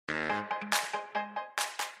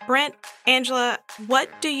Brent, Angela, what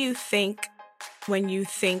do you think when you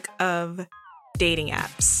think of dating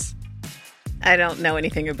apps? I don't know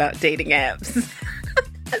anything about dating apps.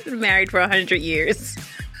 I've been married for 100 years.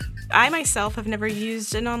 I myself have never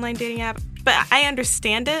used an online dating app, but I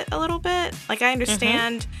understand it a little bit. Like, I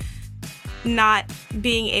understand not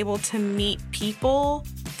being able to meet people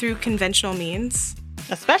through conventional means.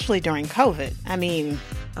 Especially during COVID. I mean...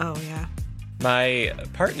 Oh, yeah. My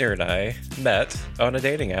partner and I met on a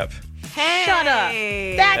dating app. Hey! Shut up.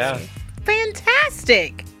 That's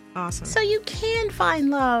fantastic. Awesome. So you can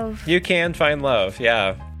find love. You can find love,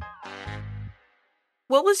 yeah.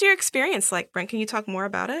 What was your experience like, Brent? Can you talk more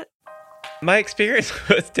about it? My experience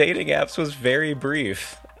with dating apps was very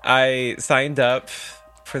brief. I signed up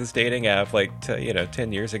for this dating app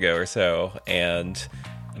 10 years ago or so, and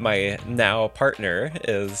my now partner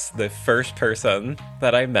is the first person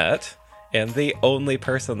that I met and the only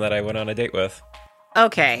person that I went on a date with.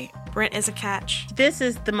 Okay. Brent is a catch. This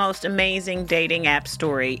is the most amazing dating app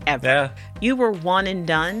story ever. Yeah. You were one and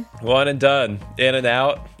done? One and done. In and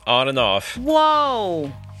out, on and off. Whoa.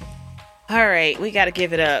 All right, we got to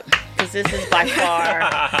give it up because this is by far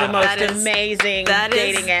the most amazing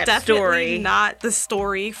dating app story. That is not the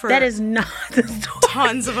story for That is not the story.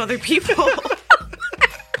 tons of other people.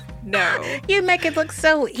 No. You make it look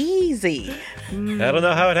so easy. I don't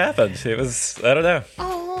know how it happened. I don't know.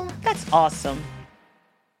 Oh, that's awesome.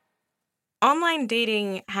 Online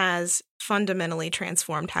dating has fundamentally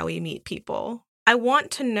transformed how we meet people. I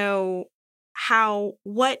want to know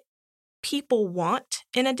what people want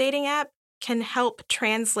in a dating app can help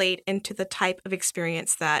translate into the type of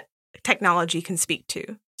experience that technology can speak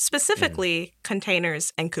to, specifically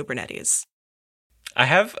containers and Kubernetes. I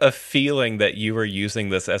have a feeling that you were using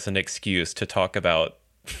this as an excuse to talk about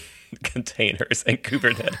containers and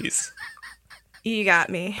Kubernetes. You got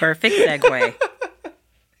me. Perfect segue.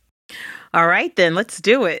 All right, then, let's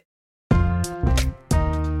do it.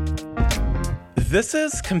 This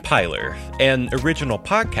is Compiler, an original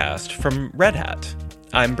podcast from Red Hat.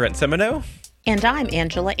 I'm Brent Simoneau. And I'm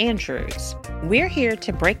Angela Andrews. We're here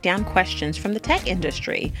to break down questions from the tech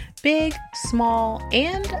industry, big, small,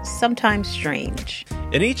 and sometimes strange.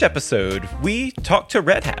 In each episode, we talk to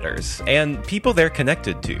Red Hatters and people they're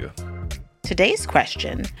connected to. Today's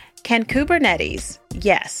question, can Kubernetes,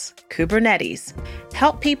 yes, Kubernetes,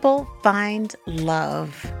 help people find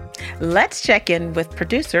love? Let's check in with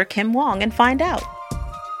producer Kim Wong and find out.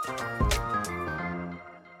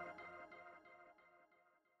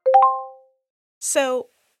 So,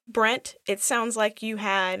 Brent, it sounds like you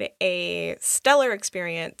had a stellar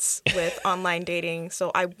experience with online dating,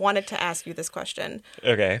 so I wanted to ask you this question.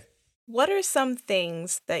 Okay. What are some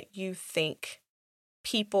things that you think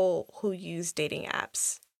people who use dating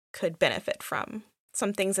apps could benefit from?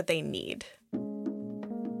 Some things that they need?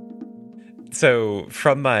 So,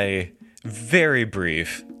 from my very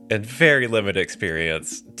brief and very limited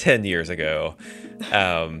experience 10 years ago,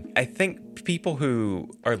 I think people who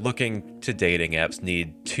are looking to dating apps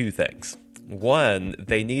need two things. One,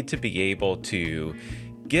 they need to be able to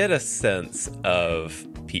get a sense of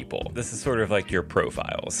people. This is sort of like your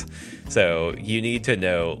profiles. So you need to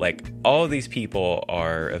know, like, all of these people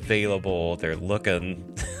are available. They're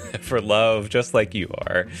looking for love just like you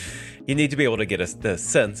are. You need to be able to get the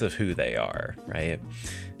sense of who they are, right?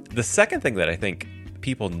 The second thing that I think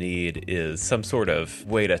people need is some sort of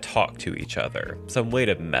way to talk to each other, some way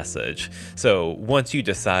to message. So once you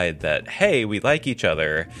decide that, hey, we like each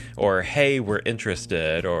other, or hey, we're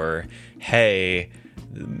interested, or hey,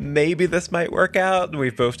 maybe this might work out, and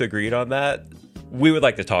we've both agreed on that, we would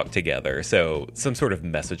like to talk together. So some sort of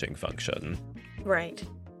messaging function. Right.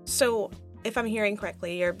 So if I'm hearing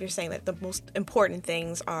correctly, you're saying that the most important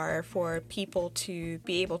things are for people to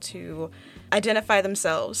be able to identify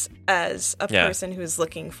themselves as a person who's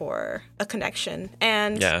looking for a connection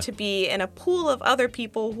and to be in a pool of other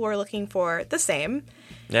people who are looking for the same.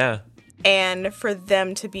 Yeah. And for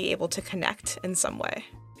them to be able to connect in some way.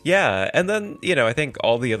 Yeah. And then, I think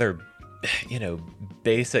all the other,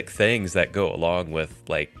 basic things that go along with,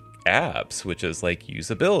 like, apps, which is like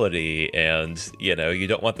usability and you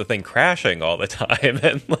don't want the thing crashing all the time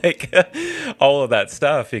and like all of that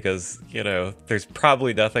stuff, because there's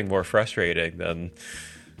probably nothing more frustrating than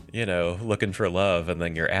looking for love and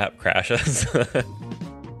then your app crashes.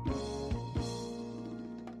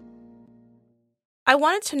 I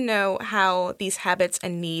wanted to know how these habits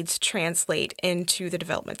and needs translate into the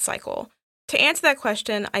development cycle. To answer that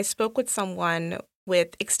question, I spoke with someone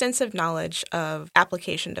with extensive knowledge of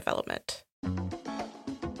application development.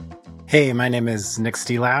 Hey, my name is Nick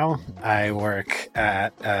Stilau. I work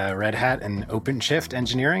at Red Hat in OpenShift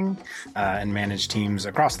engineering and manage teams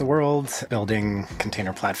across the world building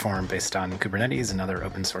container platform based on Kubernetes and other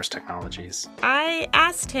open source technologies. I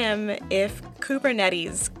asked him if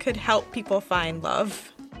Kubernetes could help people find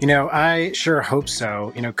love. I sure hope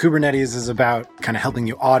so. Kubernetes is about kind of helping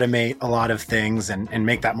you automate a lot of things and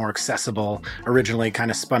make that more accessible. Originally kind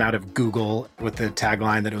of spun out of Google with the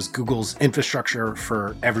tagline that it was Google's infrastructure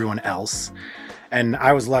for everyone else. And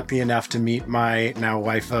I was lucky enough to meet my now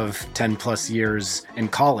wife of 10 plus years in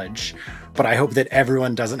college. But I hope that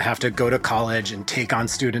everyone doesn't have to go to college and take on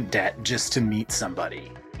student debt just to meet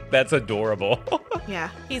somebody. That's adorable. Yeah,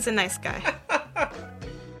 he's a nice guy.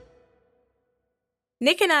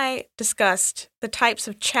 Nick and I discussed the types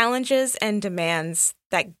of challenges and demands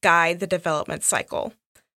that guide the development cycle.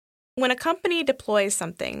 When a company deploys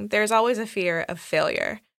something, there's always a fear of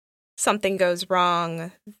failure. Something goes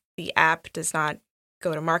wrong, the app does not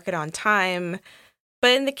go to market on time.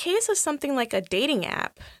 But in the case of something like a dating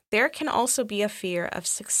app, there can also be a fear of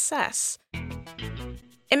success.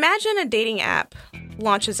 Imagine a dating app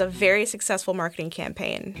launches a very successful marketing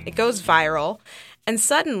campaign. It goes viral, and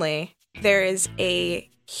suddenly there is a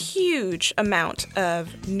huge amount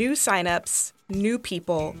of new signups, new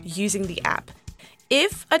people using the app.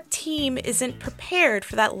 If a team isn't prepared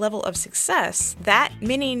for that level of success, that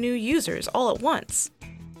many new users all at once,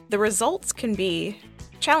 the results can be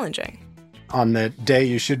challenging. On the day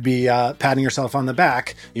you should be patting yourself on the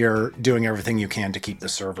back, you're doing everything you can to keep the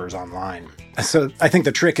servers online. So I think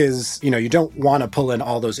the trick is, you don't want to pull in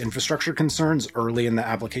all those infrastructure concerns early in the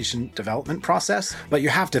application development process, but you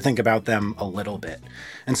have to think about them a little bit.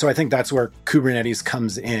 And so I think that's where Kubernetes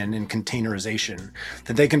comes in containerization,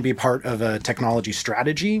 that they can be part of a technology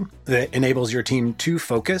strategy that enables your team to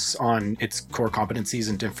focus on its core competencies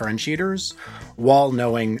and differentiators while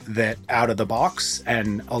knowing that out of the box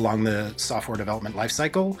and along the software development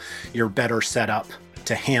lifecycle, you're better set up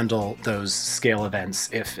to handle those scale events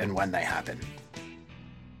if and when they happen.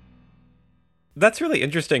 That's really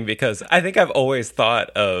interesting because I think I've always thought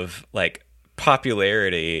of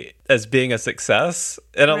popularity as being a success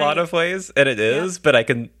in a lot of ways, and it is, but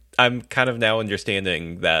I'm kind of now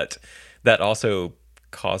understanding that also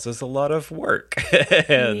causes a lot of work.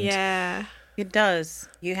 And yeah, it does.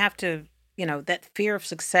 You have to, that fear of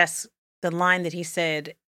success, the line that he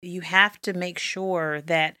said, you have to make sure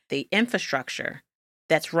that the infrastructure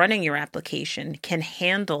that's running your application can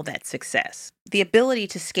handle that success. The ability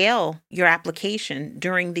to scale your application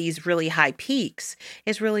during these really high peaks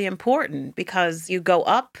is really important because you go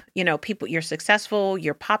up, you're successful,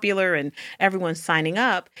 you're popular, and everyone's signing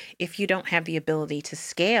up. If you don't have the ability to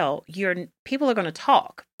scale, people are going to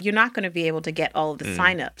talk. You're not going to be able to get all of the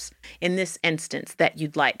signups in this instance that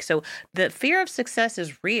you'd like. So the fear of success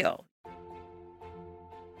is real.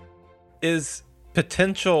 Is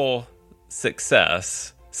potential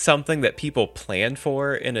success something that people plan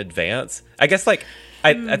for in advance? I guess I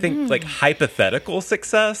think hypothetical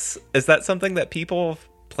success, is that something that people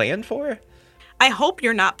plan for? I hope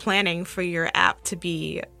you're not planning for your app to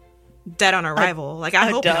be dead on arrival. I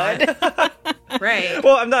hope not. Right.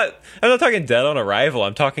 Well, I'm not talking dead on arrival.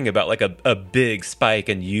 I'm talking about a big spike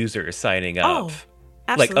in users signing up. Oh,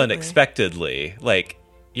 absolutely. Unexpectedly.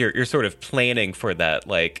 You're sort of planning for that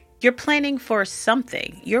You're planning for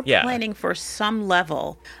something. You're planning for some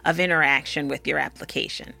level of interaction with your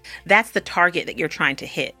application. That's the target that you're trying to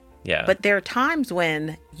hit. Yeah. But there are times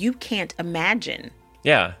when you can't imagine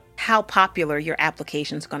how popular your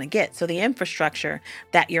application is going to get. So the infrastructure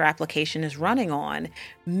that your application is running on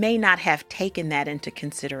may not have taken that into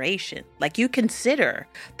consideration. You consider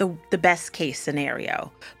the best case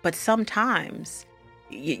scenario, but sometimes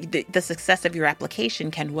the success of your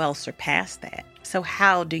application can well surpass that. So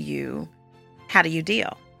how do you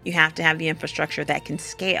deal? You have to have the infrastructure that can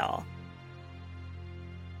scale.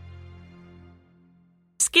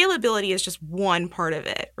 Scalability is just one part of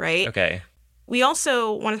it, right? Okay. We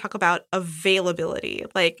also want to talk about availability,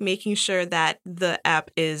 making sure that the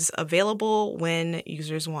app is available when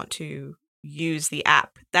users want to use the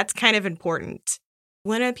app. That's kind of important.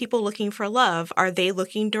 When are people looking for love? Are they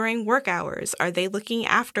looking during work hours? Are they looking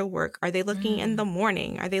after work? Are they looking in the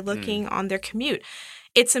morning? Are they looking on their commute?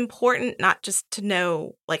 It's important not just to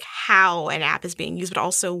know how an app is being used, but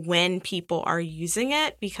also when people are using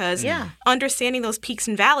it, because understanding those peaks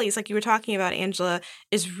and valleys, like you were talking about, Angela,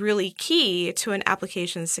 is really key to an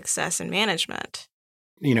application's success and management.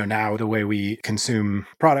 now the way we consume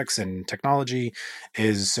products and technology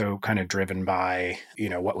is so kind of driven by,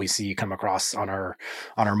 what we see come across on our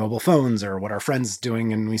mobile phones or what our friends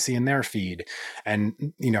doing and we see in their feed.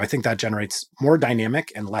 And, I think that generates more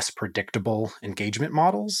dynamic and less predictable engagement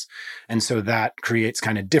models. And so that creates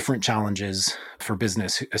kind of different challenges for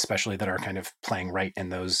business, especially that are kind of playing right in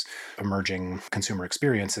those emerging consumer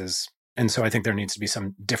experiences. And so I think there needs to be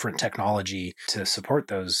some different technology to support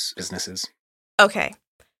those businesses. Okay.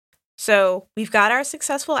 So we've got our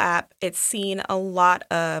successful app. It's seen a lot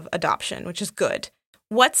of adoption, which is good.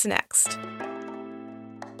 What's next?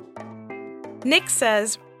 Nick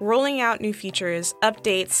says rolling out new features,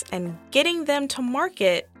 updates, and getting them to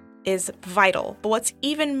market is vital. But what's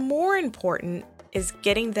even more important is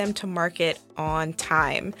getting them to market on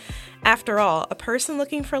time. After all, a person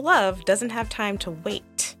looking for love doesn't have time to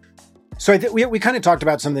wait. So I think we kind of talked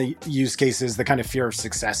about some of the use cases, the kind of fear of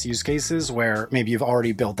success use cases, where maybe you've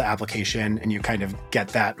already built the application and you kind of get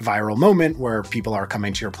that viral moment where people are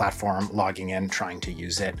coming to your platform, logging in, trying to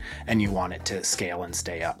use it, and you want it to scale and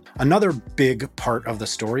stay up. Another big part of the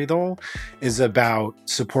story, though, is about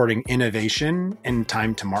supporting innovation and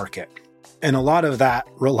time to market. And a lot of that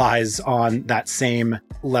relies on that same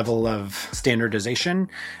level of standardization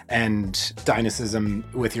and dynamicism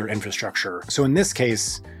with your infrastructure. So in this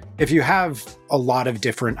case, if you have a lot of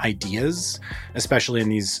different ideas, especially in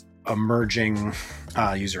these emerging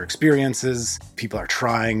user experiences, people are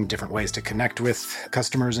trying different ways to connect with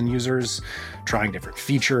customers and users, trying different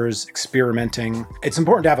features, experimenting. It's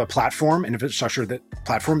important to have a platform, an infrastructure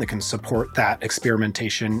platform that can support that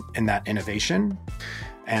experimentation and that innovation.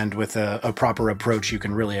 And with a proper approach, you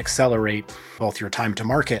can really accelerate both your time to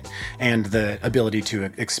market and the ability to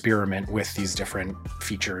experiment with these different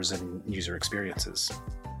features and user experiences.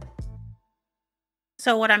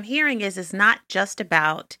 So what I'm hearing is it's not just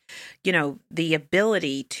about, the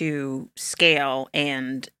ability to scale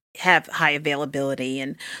and have high availability,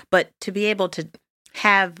 but to be able to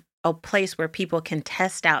have a place where people can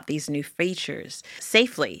test out these new features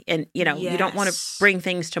safely. And, you don't want to bring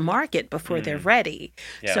things to market before they're ready.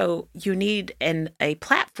 Yeah. So you need a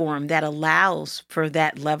platform that allows for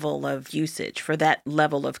that level of usage, for that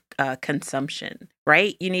level of consumption,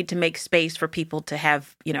 right? You need to make space for people to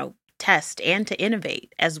have, test and to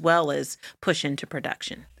innovate as well as push into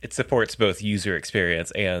production. It supports both user experience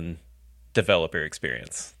and developer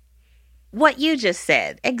experience. What you just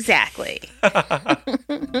said. Exactly.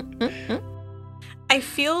 I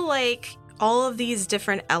feel like all of these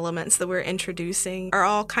different elements that we're introducing are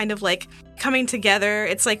all kind of like coming together.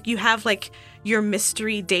 It's like you have like your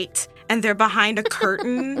mystery date and they're behind a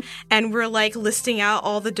curtain and we're like listing out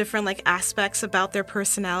all the different like aspects about their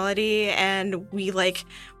personality and we like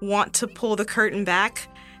want to pull the curtain back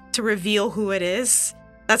to reveal who it is.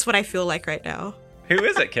 That's what I feel like right now. Who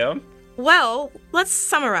is it, Kim? Well, let's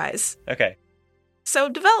summarize. Okay. So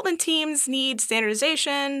development teams need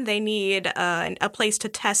standardization. They need a place to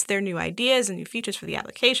test their new ideas and new features for the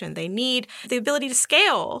application. They need the ability to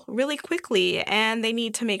scale really quickly, and they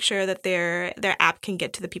need to make sure that their app can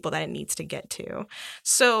get to the people that it needs to get to.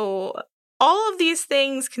 So all of these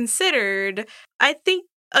things considered, I think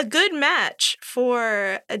a good match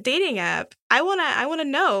for a dating app. I wanna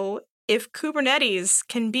know if Kubernetes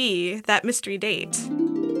can be that mystery date.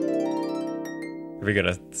 Are we going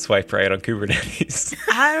to swipe right on Kubernetes?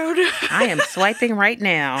 I don't know. I am swiping right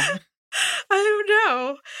now. I don't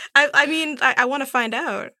know. I mean, I want to find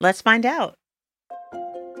out. Let's find out.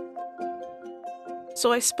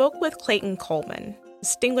 So I spoke with Clayton Coleman,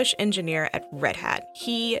 distinguished engineer at Red Hat.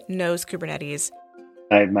 He knows Kubernetes.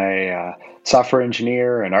 I'm a software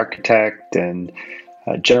engineer, an architect, and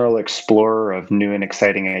a general explorer of new and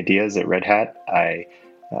exciting ideas at Red Hat.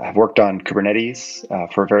 I've worked on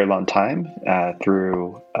Kubernetes for a very long time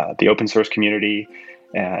through the open source community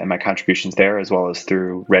and my contributions there, as well as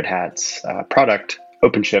through Red Hat's product,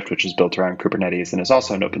 OpenShift, which is built around Kubernetes and is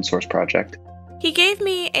also an open source project. He gave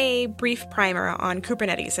me a brief primer on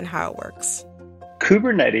Kubernetes and how it works.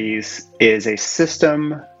 Kubernetes is a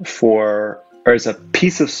system is a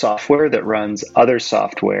piece of software that runs other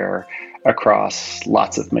software across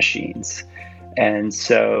lots of machines. And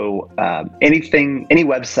so any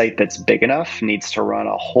website that's big enough needs to run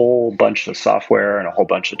a whole bunch of software and a whole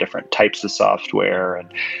bunch of different types of software.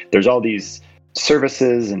 And there's all these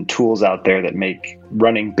services and tools out there that make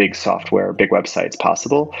running big software, big websites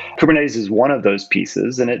possible. Kubernetes is one of those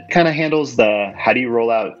pieces, and it kind of handles how do you roll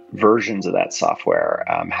out versions of that software?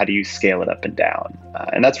 How do you scale it up and down?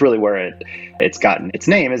 And that's really where it's gotten its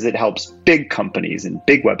name, is it helps big companies and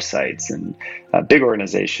big websites and big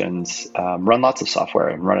organizations run lots of software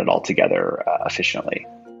and run it all together efficiently.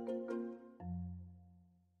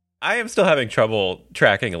 I am still having trouble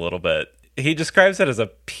tracking a little bit. He describes it as a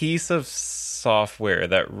piece of software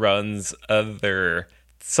that runs other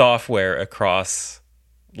software across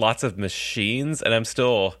lots of machines, and I'm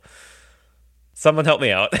still... Someone help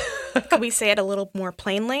me out. Could we say it a little more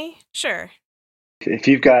plainly? Sure. If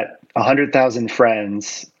you've got 100,000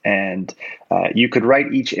 friends and you could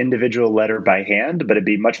write each individual letter by hand, but it'd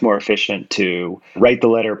be much more efficient to write the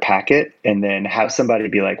letter packet and then have somebody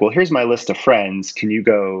be like, well, here's my list of friends. Can you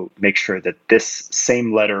go make sure that this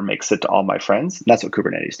same letter makes it to all my friends? And that's what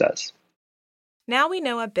Kubernetes does. Now we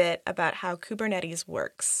know a bit about how Kubernetes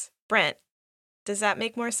works. Brent, does that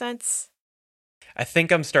make more sense? I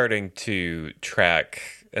think I'm starting to track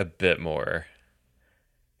a bit more.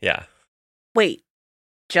 Yeah. Wait,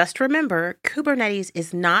 just remember, Kubernetes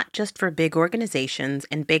is not just for big organizations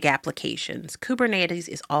and big applications. Kubernetes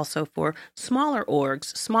is also for smaller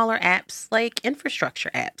orgs, smaller apps like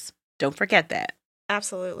infrastructure apps. Don't forget that.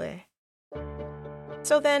 Absolutely.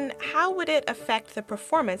 So then, how would it affect the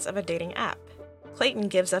performance of a dating app? Clayton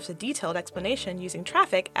gives us a detailed explanation using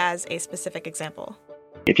Traefik as a specific example.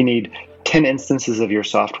 If you need 10 instances of your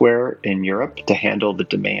software in Europe to handle the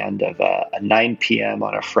demand of a 9 p.m.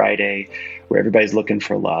 on a Friday where everybody's looking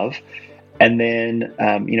for love, and then,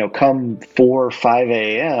 come 4 or 5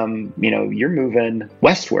 a.m., you're moving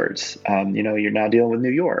westwards. You're now dealing with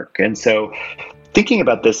New York. And so thinking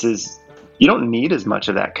about this is you don't need as much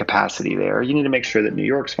of that capacity there. You need to make sure that New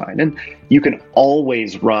York's fine. And you can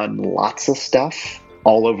always run lots of stuff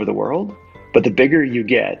all over the world, but the bigger you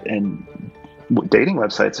get, and dating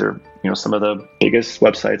websites are, some of the biggest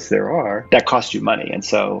websites there are, that cost you money. And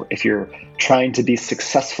so if you're trying to be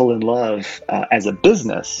successful in love as a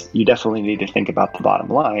business, you definitely need to think about the bottom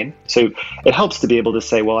line. So it helps to be able to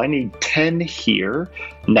say, well, I need 10 here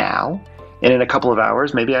now. And in a couple of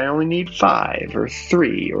hours, maybe I only need 5 or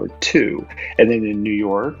 3 or 2. And then in New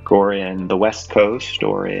York or in the West Coast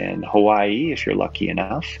or in Hawaii, if you're lucky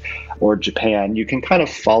enough, or Japan, you can kind of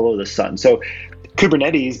follow the sun. So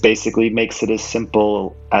Kubernetes basically makes it as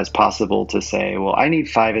simple as possible to say, well, I need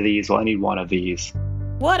 5 of these. Well, I need 1 of these.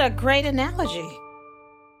 What a great analogy.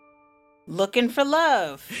 Looking for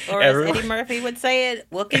love. Or as Eddie Murphy would say it,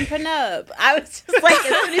 looking for nub. I was just like, as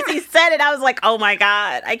soon as he said it, I was like, oh my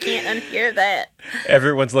God, I can't unhear that.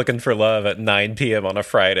 Everyone's looking for love at 9 p.m. on a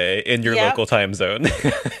Friday in your local time zone.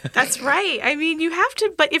 That's right. I mean, you have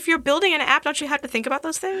to, but if you're building an app, don't you have to think about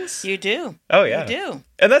those things? You do. Oh, yeah. You do.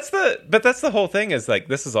 And that's the whole thing is like,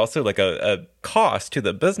 this is also like a cost to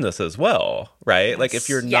the business as well, right? Yes. Like if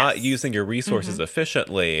you're not using your resources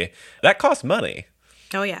efficiently, that costs money.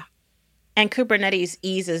 Oh, yeah. And Kubernetes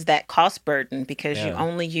eases that cost burden because you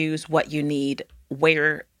only use what you need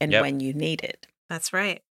where and when you need it. That's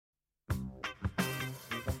right.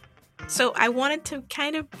 So I wanted to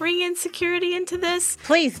kind of bring in security into this.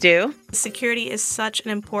 Please do. Security is such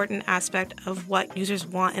an important aspect of what users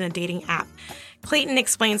want in a dating app. Clayton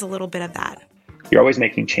explains a little bit of that. You're always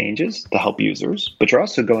making changes to help users, but you're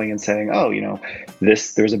also going and saying,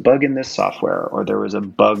 there's a bug in this software, or there was a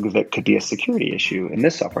bug that could be a security issue in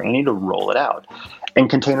this software. I need to roll it out. And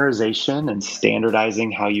containerization and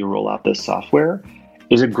standardizing how you roll out this software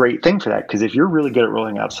is a great thing for that, because if you're really good at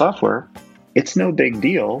rolling out software, it's no big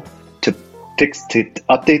deal to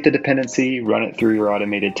update the dependency, run it through your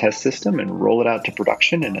automated test system, and roll it out to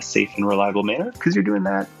production in a safe and reliable manner, because you're doing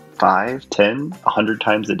that 5, 10, 100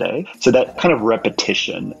 times a day. So that kind of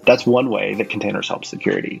repetition, that's one way that containers help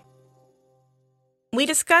security. We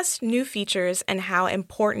discussed new features and how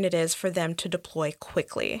important it is for them to deploy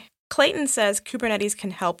quickly. Clayton says Kubernetes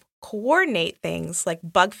can help coordinate things like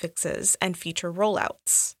bug fixes and feature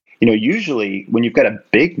rollouts. Usually when you've got a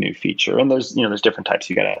big new feature, and there's different types.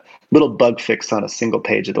 You've got a little bug fix on a single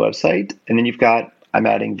page of the website, and then you've got, I'm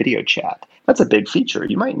adding video chat. That's a big feature.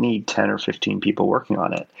 You might need 10 or 15 people working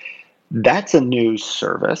on it. That's a new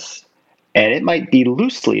service, and it might be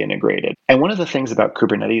loosely integrated. And one of the things about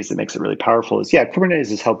Kubernetes that makes it really powerful is,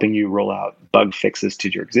 Kubernetes is helping you roll out bug fixes to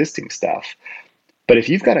your existing stuff. But if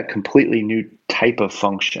you've got a completely new type of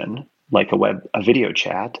function, like a video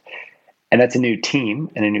chat, and that's a new team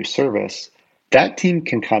and a new service, that team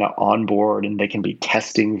can kind of onboard and they can be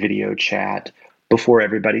testing video chat before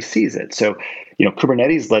everybody sees it. So,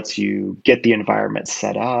 Kubernetes lets you get the environment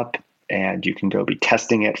set up, and you can go be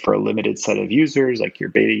testing it for a limited set of users, like your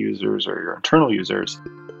beta users or your internal users.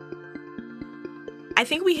 I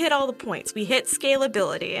think we hit all the points. We hit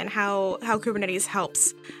scalability and how Kubernetes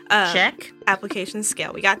helps check applications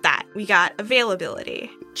scale. We got that. We got availability.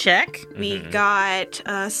 Check. We got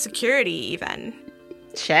security even.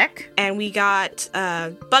 Check. And we got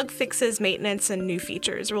bug fixes, maintenance, and new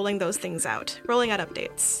features, rolling those things out, rolling out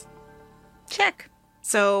updates. Check.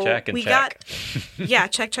 So check and we check.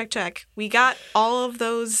 check. We got all of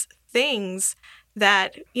those things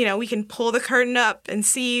that, we can pull the curtain up and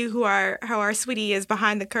see how our sweetie is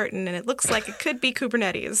behind the curtain, and it looks like it could be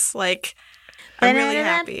Kubernetes. Like, I'm really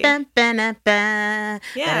happy. Yeah.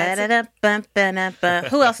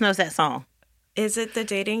 Who else knows that song? Is it the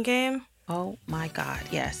dating game? Oh my God,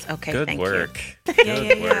 yes. Okay, Good thank work. you.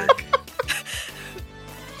 Good work.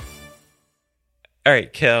 All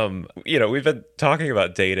right, Kim, we've been talking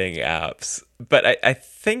about dating apps, but I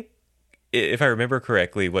think if I remember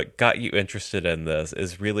correctly, what got you interested in this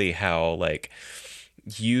is really how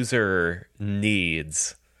user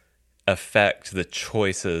needs affect the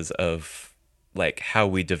choices of how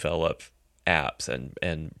we develop apps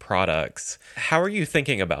and products. How are you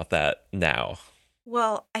thinking about that now?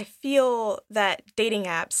 Well, I feel that dating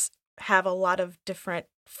apps have a lot of different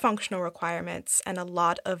functional requirements and a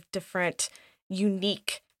lot of different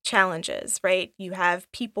unique challenges, right? You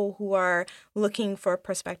have people who are looking for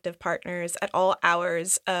prospective partners at all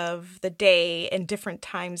hours of the day in different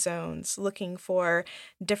time zones, looking for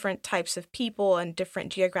different types of people in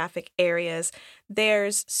different geographic areas.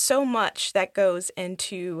 There's so much that goes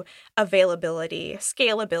into availability,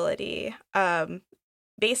 scalability,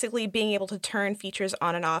 basically being able to turn features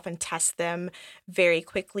on and off and test them very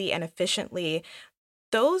quickly and efficiently.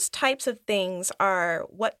 Those types of things are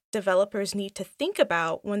what developers need to think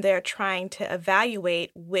about when they're trying to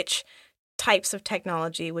evaluate which types of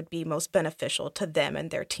technology would be most beneficial to them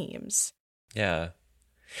and their teams. Yeah.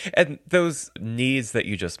 And those needs that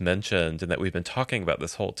you just mentioned and that we've been talking about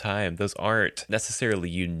this whole time, those aren't necessarily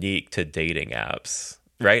unique to dating apps.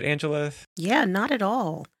 Right, Angela? Yeah, not at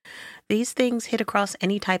all. These things hit across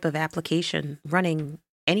any type of application running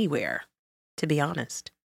anywhere, to be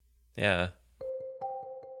honest. Yeah.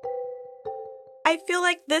 I feel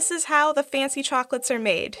like this is how the fancy chocolates are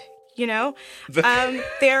made, There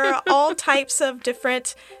are all types of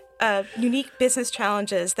different unique business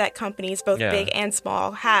challenges that companies, both big and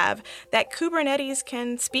small, have that Kubernetes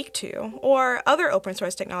can speak to or other open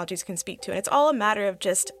source technologies can speak to. And it's all a matter of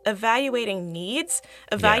just evaluating needs,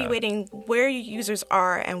 evaluating where your users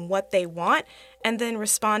are and what they want, and then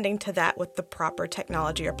responding to that with the proper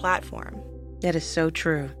technology or platform. That is so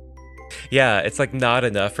true. Yeah, it's not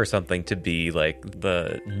enough for something to be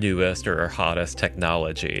the newest or hottest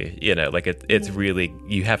technology. It's really,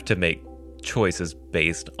 you have to make choices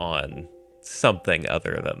based on something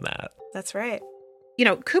other than that. That's right.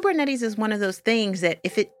 Kubernetes is one of those things that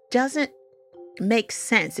if it doesn't make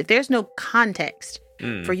sense, if there's no context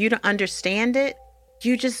for you to understand it,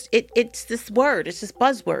 it's this word, it's this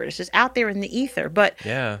buzzword, it's just out there in the ether. But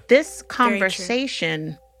this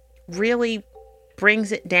conversation really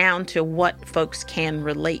brings it down to what folks can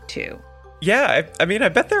relate to. Yeah, I mean, I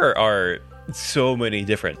bet there are so many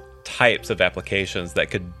different types of applications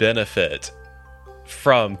that could benefit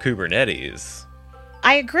from Kubernetes.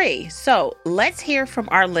 I agree. So let's hear from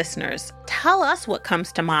our listeners. Tell us what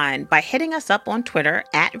comes to mind by hitting us up on Twitter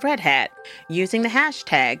at Red Hat, using the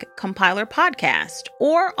hashtag #CompilerPodcast,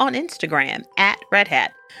 or on Instagram at Red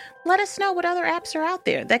Hat. Let us know what other apps are out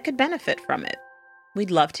there that could benefit from it.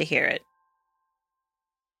 We'd love to hear it.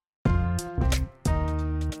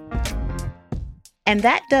 And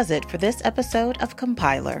that does it for this episode of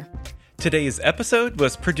Compiler. Today's episode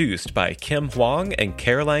was produced by Kim Huang and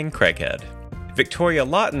Caroline Craighead. Victoria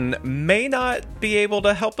Lawton may not be able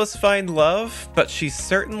to help us find love, but she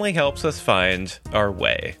certainly helps us find our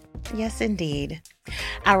way. Yes, indeed.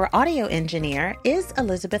 Our audio engineer is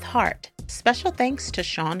Elizabeth Hart. Special thanks to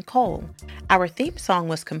Sean Cole. Our theme song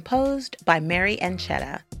was composed by Mary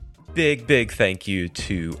Anchetta. Big thank you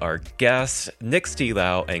to our guests, Nick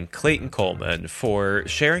Steelau and Clayton Coleman, for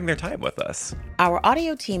sharing their time with us. Our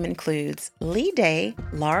audio team includes Lee Day,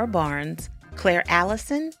 Laura Barnes, Claire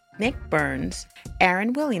Allison, Nick Burns,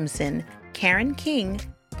 Aaron Williamson, Karen King,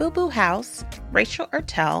 Boo Boo House, Rachel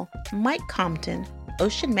Ertel, Mike Compton,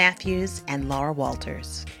 Ocean Matthews, and Laura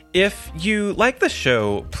Walters. If you like the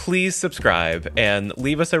show, please subscribe and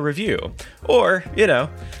leave us a review. Or,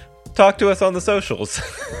 talk to us on the socials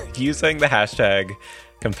using the hashtag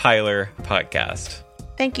 #CompilerPodcast.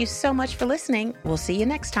 Thank you so much for listening. We'll see you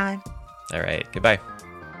next time. All right. Goodbye.